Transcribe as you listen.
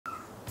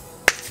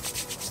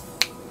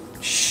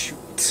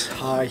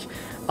Hi,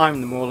 I'm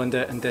the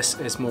Moorlander and this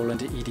is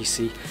Moorlander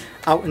EDC.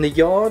 Out in the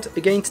yard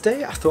again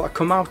today. I thought I'd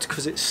come out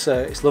because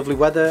it's lovely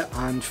weather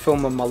and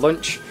film on my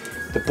lunch.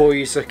 The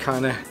boys are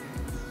kind of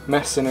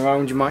messing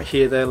around. You might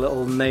hear their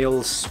little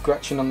nails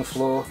scratching on the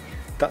floor.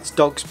 That's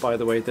dogs, by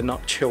the way, they're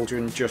not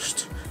children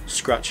just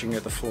scratching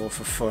at the floor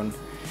for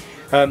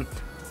fun.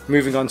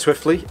 Moving on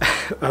swiftly,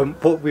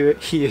 what we're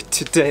here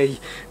today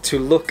to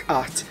look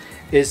at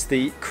is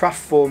the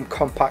Kraftform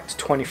Kompakt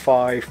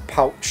 25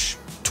 pouch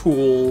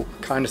tool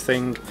kind of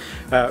thing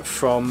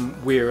from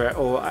Wera,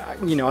 or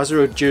you know, as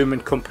they're a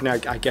German company,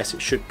 I guess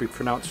it should be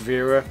pronounced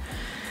Wera.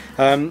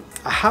 I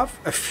have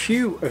a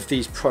few of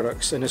these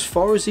products, and as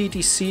far as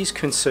EDC is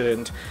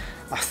concerned,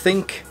 I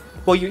think,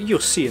 well, you'll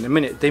see in a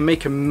minute, they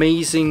make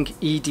amazing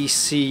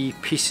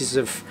EDC pieces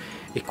of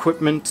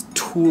equipment,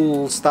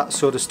 tools, that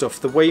sort of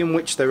stuff. The way in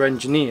which they're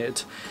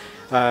engineered,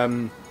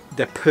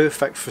 they're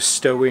perfect for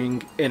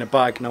stowing in a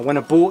bag. Now when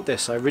I bought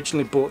this, I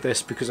originally bought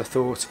this because I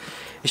thought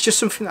it's just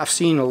something that I've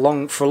seen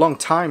for a long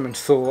time, and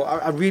thought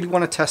I really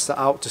want to test it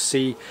out to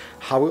see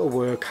how it'll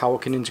work, how I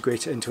can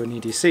integrate it into an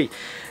EDC.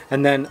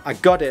 And then I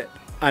got it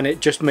and it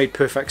just made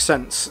perfect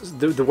sense.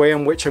 The way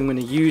in which I'm going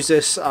to use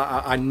this,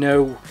 I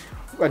knew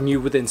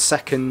within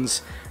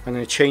seconds. I'm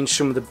going to change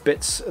some of the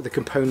bits, the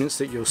components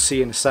that you'll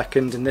see in a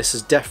second, and this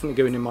is definitely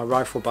going in my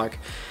rifle bag.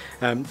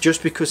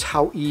 Just because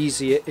how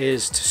easy it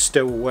is to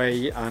stow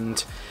away.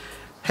 And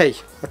hey,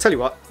 I'll tell you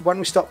what, why don't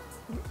we stop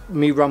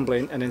me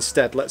rambling and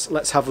instead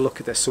let's have a look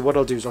at this. So what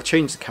I'll do is I'll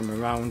change the camera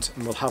around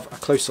and we'll have a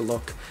closer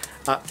look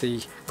at the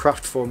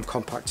Kraftform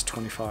Kompakt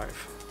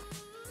 25.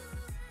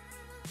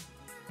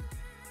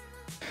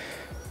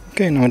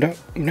 Okay, now I don't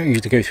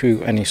usually go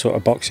through any sort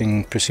of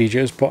boxing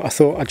procedures, but I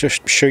thought I'd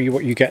just show you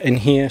what you get in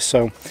here.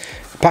 So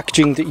the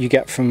packaging that you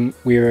get from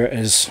Wera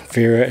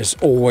is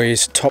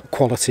always top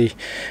quality.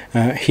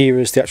 Here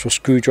is the actual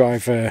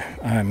screwdriver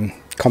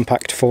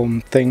compact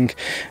form thing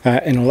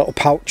in a little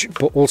pouch,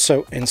 but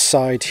also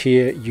inside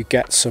here you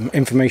get some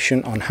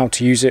information on how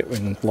to use it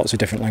in lots of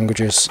different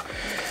languages,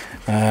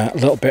 a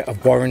little bit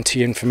of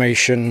warranty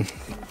information.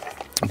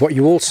 What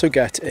you also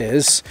get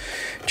is,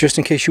 just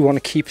in case you want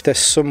to keep this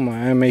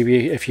somewhere,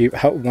 maybe if you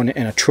want it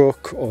in a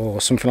truck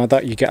or something like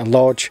that, you get a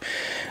large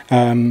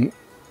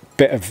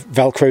bit of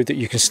Velcro that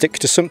you can stick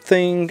to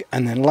something,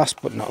 and then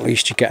last but not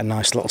least you get a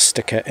nice little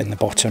sticker in the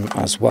bottom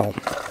as well.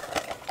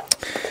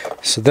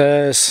 So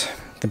there's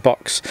the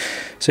box.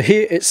 So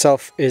here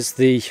itself is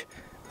the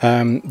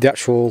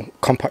actual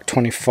Kompakt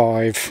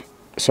 25.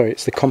 Sorry,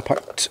 it's the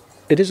Kompakt.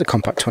 It is a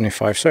Kompakt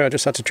 25. Sorry, I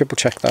just had to triple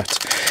check that.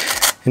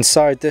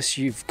 Inside this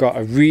you've got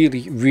a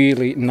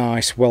really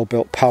nice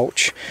well-built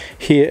pouch.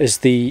 Here is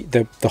the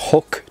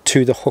hook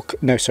to the hook,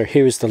 no sorry,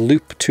 here is the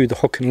loop to the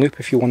hook and loop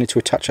if you wanted to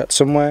attach that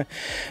somewhere,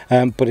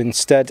 but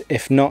instead,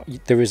 if not,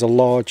 there is a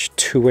large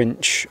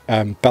 2-inch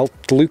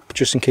belt loop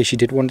just in case you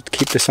did want to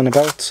keep this on a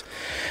belt.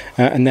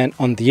 And then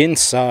on the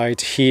inside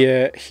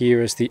here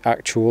is the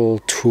actual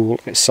tool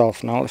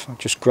itself. Now if I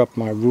just grab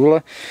my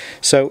ruler,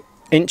 so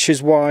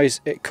inches wise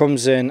it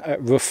comes in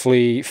at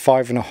roughly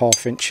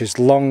 5.5 inches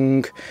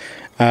long,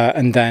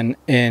 and then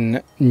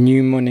in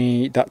new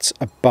money that's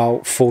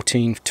about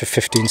 14 to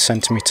 15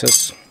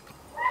 centimeters.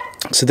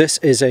 So this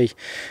is a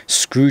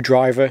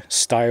screwdriver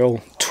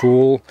style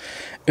tool.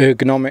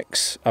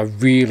 Ergonomics are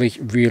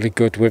really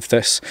good with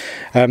this.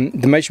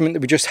 The measurement that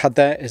we just had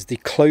there is the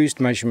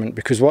closed measurement,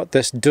 because what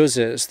this does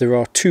is there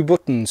are 2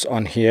 buttons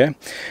on here.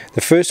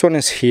 The first one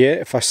is here.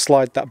 If I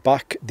slide that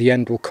back, the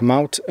end will come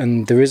out,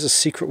 and there is a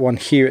secret one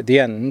here at the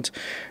end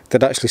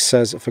that actually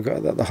says, I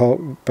forgot that the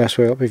whole best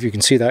way up, if you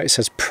can see that, it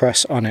says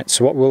press on it.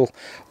 So what we'll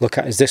look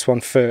at is this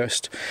one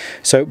first.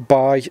 So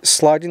by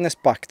sliding this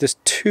back, there's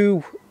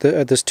two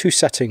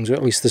settings, or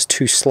at least there's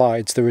 2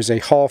 slides. There is a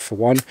half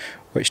one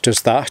which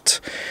does that,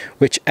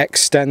 which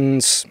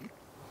extends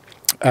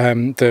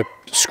the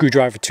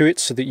screwdriver to it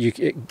so that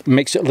it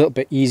makes it a little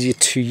bit easier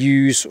to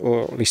use,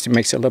 or at least it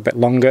makes it a little bit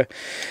longer.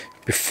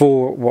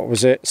 Before, what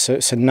was it?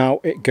 So now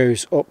it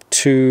goes up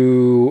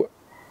to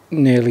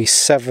nearly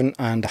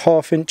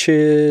 7.5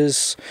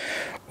 inches,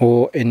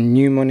 or in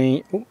new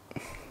money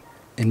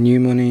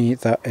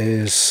that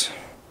is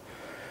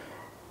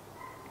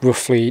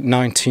roughly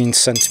 19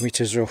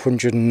 centimeters or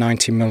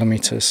 190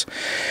 millimeters.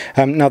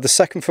 Now the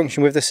second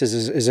function with this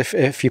is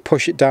if you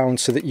push it down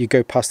so that you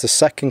go past the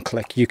second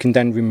click, you can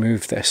then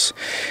remove this.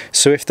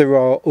 So if there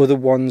are other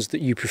ones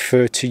that you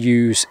prefer to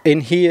use in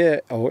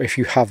here, or if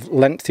you have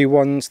lengthy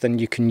ones, then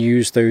you can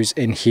use those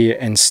in here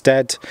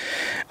instead.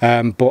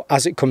 But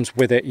as it comes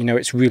with it, you know,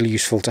 it's really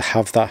useful to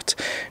have that.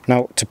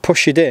 Now to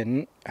push it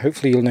in,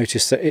 hopefully you'll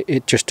notice that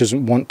it just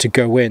doesn't want to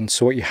go in.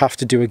 So what you have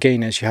to do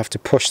again is you have to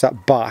push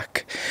that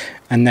back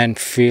and then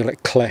feel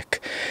it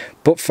click.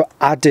 But for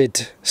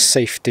added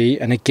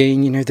safety, and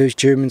again, you know, those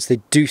Germans,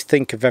 they do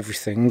think of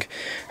everything.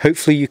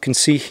 Hopefully you can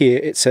see here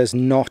it says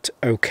not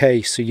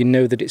okay, so you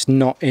know that it's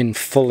not in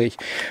fully.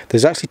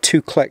 There's actually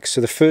two clicks.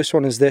 So the first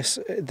one is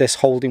this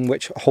holding,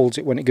 which holds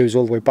it when it goes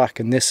all the way back,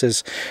 and this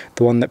is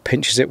the one that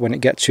pinches it when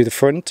it gets to the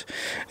front.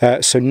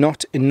 So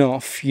not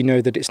enough, you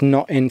know that it's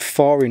not in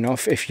far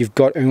enough. If you've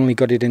only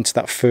got it into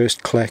that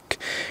first click,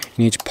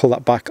 you need to pull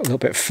that back a little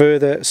bit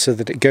further so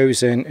that it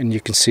goes in and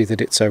you can see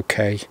that it's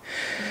okay.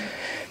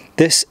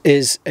 This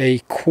is a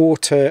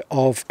 1/4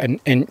 of an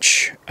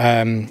inch,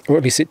 or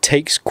at least it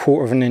takes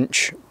 1/4 of an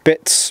inch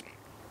bits.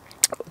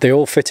 They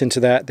all fit into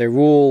there. They're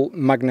all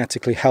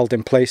magnetically held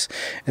in place,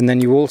 and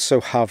then you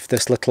also have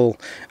this little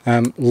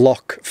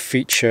lock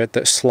feature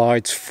that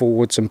slides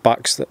forwards and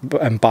back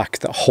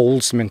that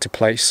holds them into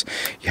place.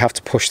 You have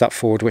to push that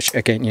forward, which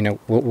again, you know,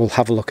 we'll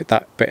have a look at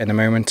that bit in a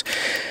moment.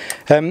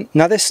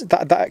 Now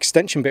that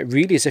extension bit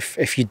really is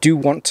if you do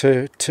want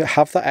to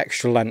have that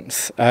extra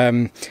length.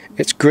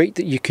 It's great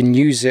that you can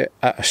use it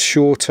at a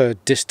shorter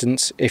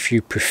distance if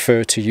you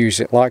prefer to use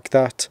it like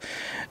that.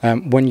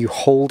 When you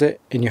hold it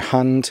in your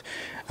hand,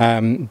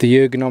 the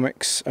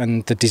ergonomics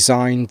and the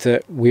design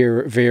that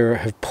Wera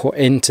have put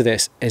into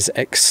this is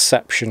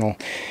exceptional.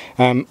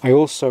 I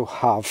also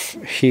have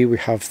here, we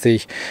have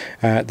the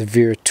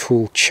Wera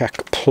Tool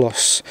Check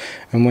Plus,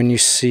 and when you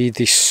see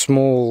the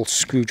small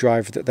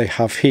screwdriver that they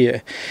have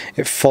here,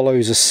 it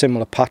follows a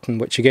similar pattern,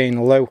 which again,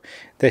 although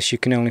this you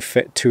can only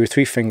fit 2 or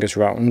 3 fingers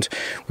round,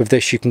 with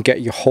this you can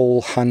get your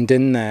whole hand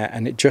in there,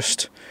 and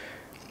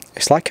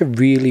it's like a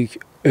really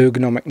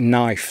ergonomic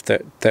knife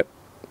that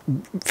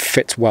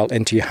fits well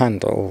into your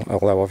hand,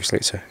 although obviously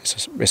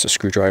it's a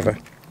screwdriver.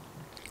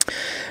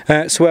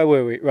 So where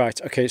were we? Right,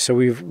 okay, so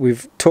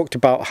we've talked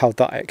about how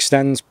that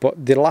extends,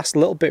 but the last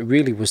little bit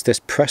really was this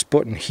press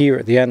button here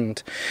at the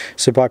end.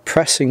 So by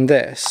pressing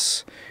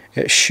this,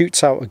 it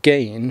shoots out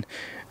again,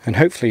 and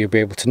hopefully you'll be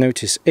able to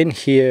notice in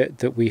here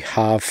that we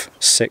have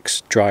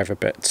 6 driver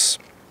bits.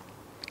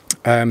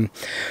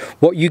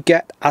 What you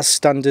get as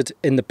standard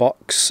in the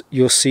box,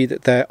 you'll see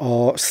that there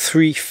are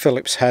 3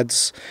 Phillips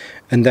heads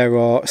and there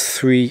are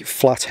 3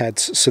 flat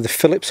heads. So the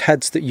Phillips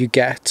heads that you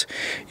get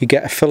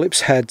a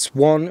Phillips heads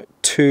 1,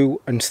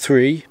 2 and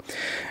 3,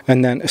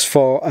 and then as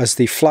far as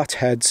the flat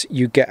heads,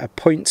 you get a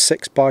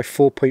 0.6 by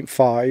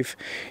 4.5,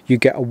 you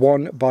get a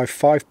 1 by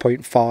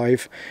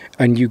 5.5,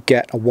 and you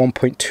get a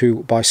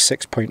 1.2 by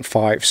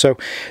 6.5. so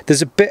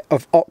there's a bit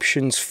of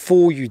options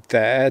for you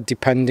there,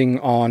 depending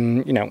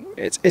on, you know,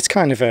 it's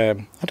kind of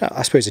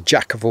I suppose a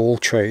jack of all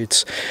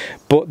trades.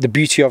 But the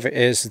beauty of it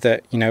is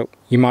that, you know,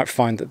 you might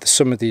find that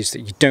some of these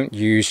that you don't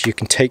use, you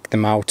can take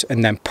them out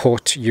and then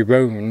put your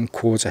own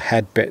 1/4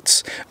 head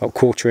bits or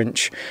 1/4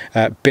 inch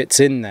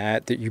bits in there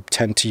that you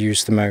tend to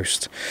use the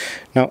most.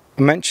 Now,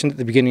 I mentioned at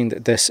the beginning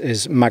that this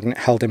is magnet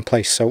held in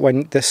place, so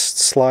when this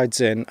slides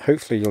in,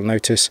 hopefully you'll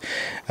notice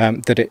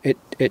that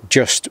it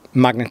just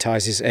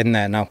magnetizes in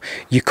there. Now,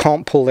 you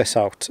can't pull this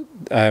out.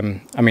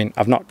 I mean,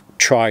 I've not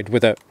tried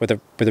with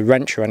a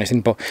wrench or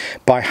anything, but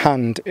by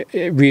hand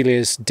it really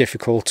is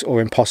difficult or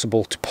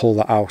impossible to pull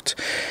that out.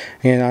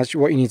 And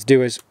what you need to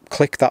do is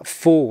click that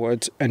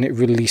forward and it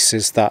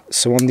releases that.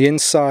 So on the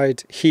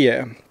inside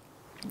here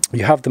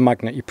you have the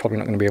magnet. You're probably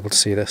not going to be able to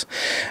see this,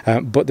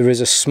 but there is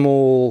a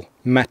small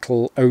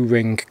metal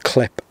O-ring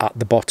clip at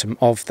the bottom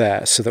of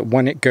there, so that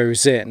when it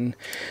goes in,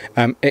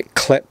 it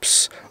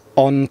clips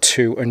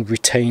onto and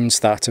retains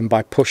that, and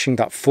by pushing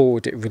that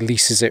forward it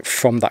releases it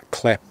from that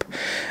clip,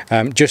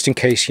 just in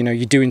case, you know,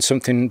 you're doing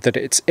something that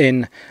it's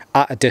in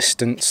at a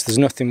distance. There's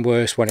nothing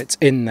worse when it's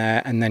in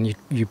there and then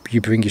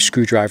you bring your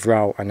screwdriver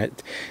out and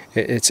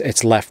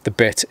it's left the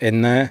bit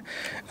in there,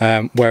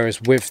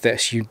 whereas with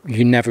this you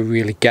never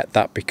really get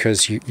that,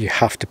 because you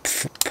have to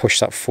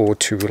push that forward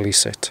to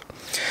release it.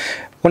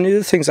 One of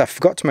the things I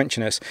forgot to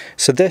mention is,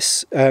 so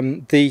this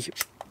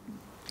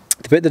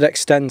the bit that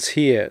extends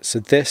here, so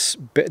this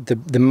bit,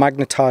 the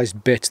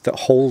magnetized bit that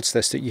holds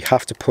this, that you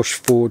have to push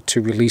forward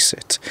to release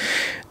it,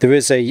 there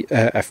is a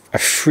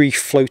free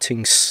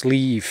floating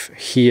sleeve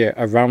here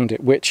around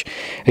it, which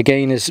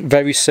again is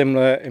very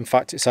similar. In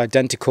fact, it's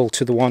identical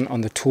to the one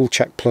on the Tool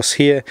Check Plus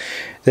here.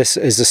 This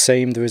is the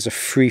same. There is a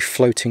free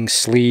floating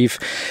sleeve.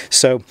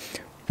 So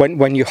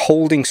when you're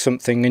holding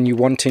something and you're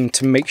wanting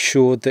to make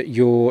sure that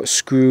your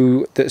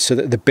screw, so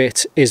that the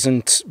bit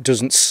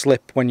doesn't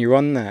slip when you're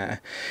on there,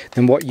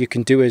 then what you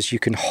can do is you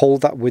can hold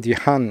that with your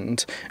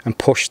hand and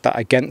push that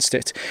against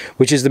it,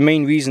 which is the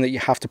main reason that you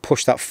have to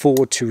push that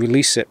forward to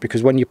release it,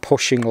 because when you're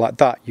pushing like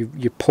that,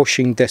 you're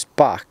pushing this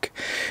back,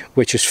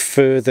 which is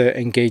further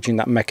engaging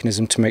that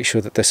mechanism to make sure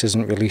that this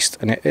isn't released.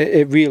 And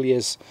it really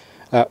is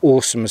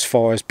awesome as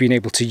far as being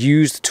able to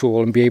use the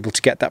tool and be able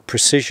to get that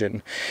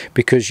precision,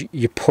 because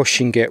you're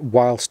pushing it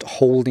whilst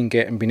holding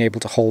it and being able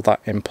to hold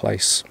that in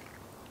place.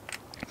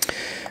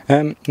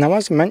 Now,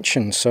 as I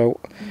mentioned,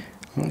 so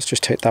let's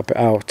just take that bit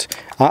out.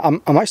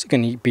 I'm actually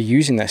going to be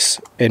using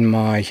this in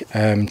my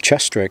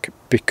chest rig,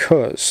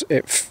 because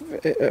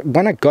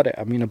when I got it,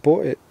 I mean, I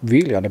bought it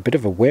really on a bit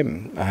of a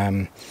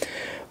whim,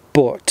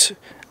 but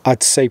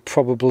I'd say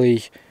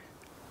probably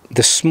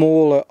the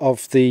smaller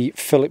of the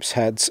Phillips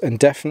heads, and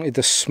definitely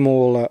the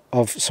smaller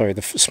of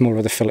the smaller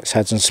of the Phillips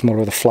heads and smaller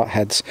of the flat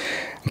heads.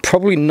 I'm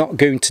probably not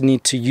going to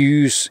need to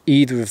use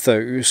either of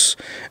those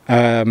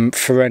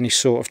for any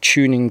sort of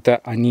tuning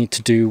that I need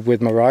to do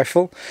with my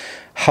rifle.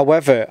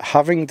 However,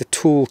 having the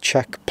Tool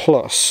Check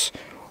Plus,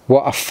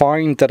 what I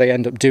find that I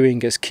end up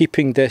doing is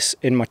keeping this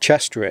in my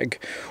chest rig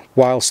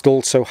whilst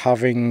also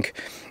having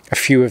a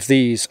few of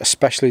these,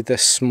 especially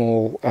this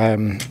small,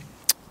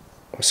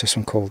 what's this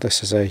one called?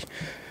 This is a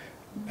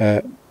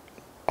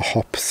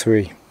Hop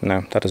 3.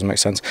 No, that doesn't make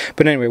sense.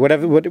 But anyway,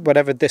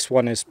 whatever this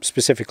one is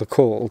specifically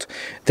called,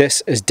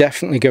 this is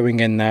definitely going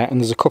in there, and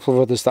there's a couple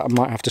of others that I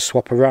might have to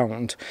swap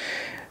around.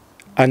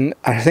 And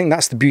I think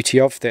that's the beauty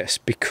of this,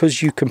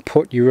 because you can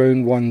put your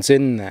own ones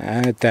in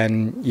there,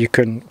 then you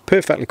can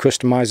perfectly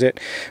customize it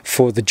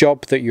for the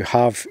job that you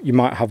have. You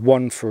might have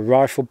one for a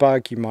rifle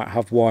bag, you might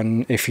have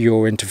one if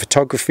you're into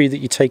photography that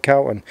you take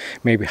out and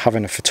maybe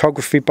having a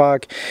photography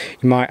bag.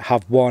 You might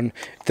have one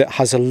that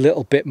has a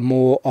little bit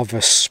more of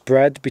a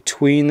spread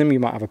between them. You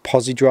might have a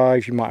posi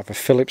drive, you might have a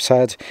Phillips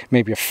head,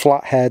 maybe a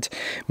flat head,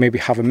 maybe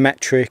have a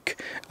metric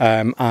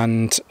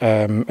and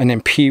an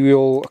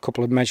imperial, a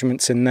couple of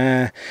measurements in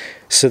there,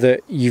 so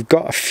that you've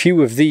got a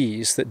few of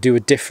these that do a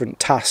different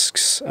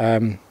tasks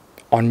on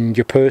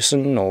your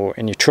person or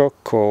in your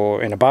truck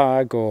or in a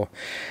bag. Or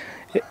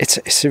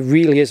it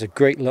really is a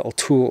great little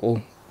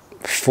tool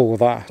for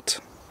that.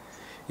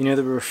 You know,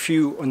 there are a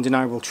few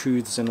undeniable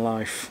truths in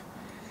life.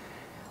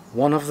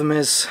 One of them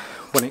is,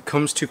 when it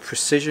comes to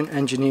precision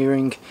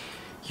engineering,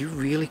 you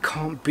really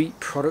can't beat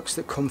products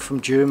that come from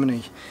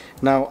Germany.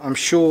 Now, I'm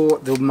sure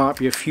there might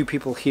be a few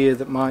people here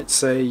that might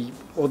say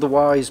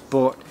otherwise,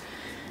 but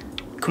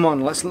come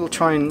on, let's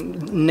try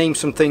and name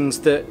some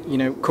things that, you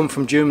know, come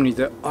from Germany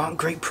that aren't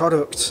great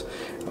products.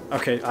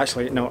 Okay,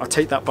 actually, no, I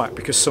take that back,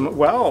 because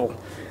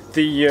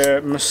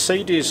the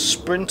Mercedes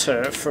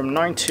Sprinter from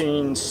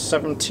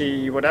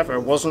 1970 whatever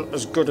wasn't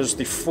as good as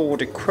the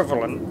Ford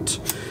equivalent.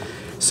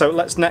 So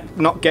let's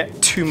not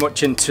get too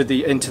much into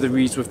the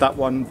weeds with that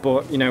one,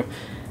 but you know,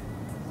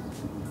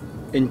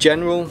 in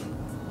general,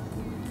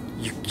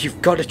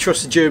 you've got to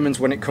trust the Germans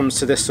when it comes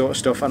to this sort of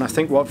stuff, and I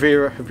think what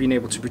Wera have been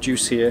able to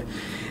produce here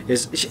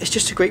is it's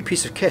just a great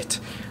piece of kit.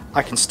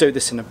 I can stow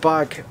this in a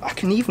bag, I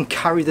can even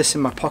carry this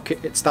in my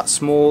pocket, it's that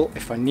small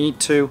if I need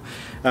to.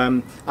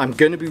 I'm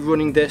going to be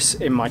running this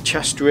in my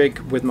chest rig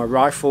with my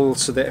rifle,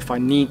 so that if I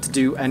need to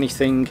do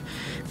anything,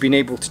 being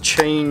able to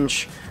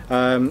change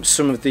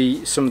some of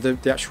the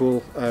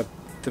actual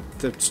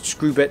the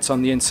screw bits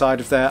on the inside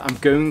of there, I'm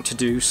going to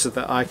do, so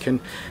that I can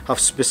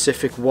have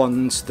specific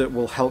ones that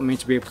will help me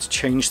to be able to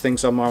change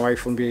things on my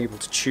rifle and be able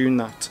to tune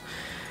that.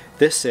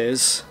 This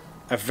is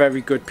a very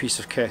good piece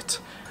of kit,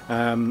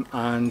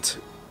 and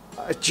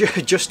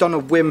just on a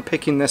whim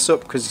picking this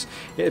up, because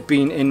it had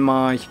been in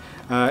my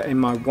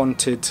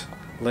wanted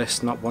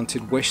list, not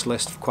wanted, wish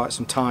list for quite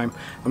some time.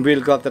 I'm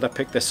really glad that I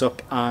picked this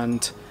up,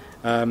 and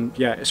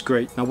yeah, it's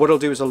great. Now what I'll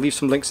do is I'll leave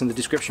some links in the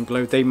description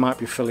below. They might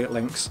be affiliate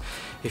links.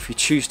 If you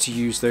choose to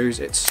use those,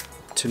 it's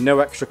to no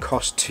extra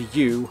cost to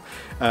you.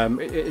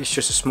 It's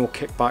just a small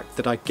kickback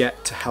that I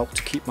get to help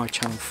to keep my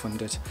channel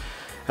funded.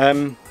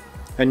 And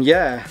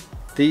yeah,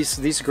 these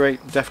are great,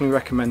 definitely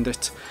recommend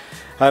it.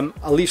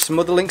 I'll leave some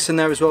other links in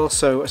there as well.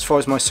 So as far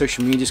as my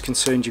social media is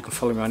concerned, you can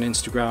follow me on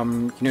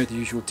Instagram. You know the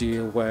usual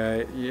deal,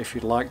 where if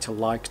you'd like to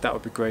like, that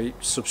would be great.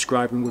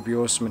 Subscribing would be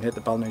awesome, and hit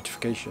the bell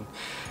notification.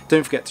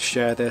 Don't forget to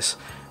share this.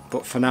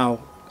 But for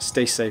now,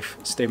 stay safe,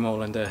 stay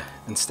Moorlander,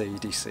 and stay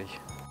EDC.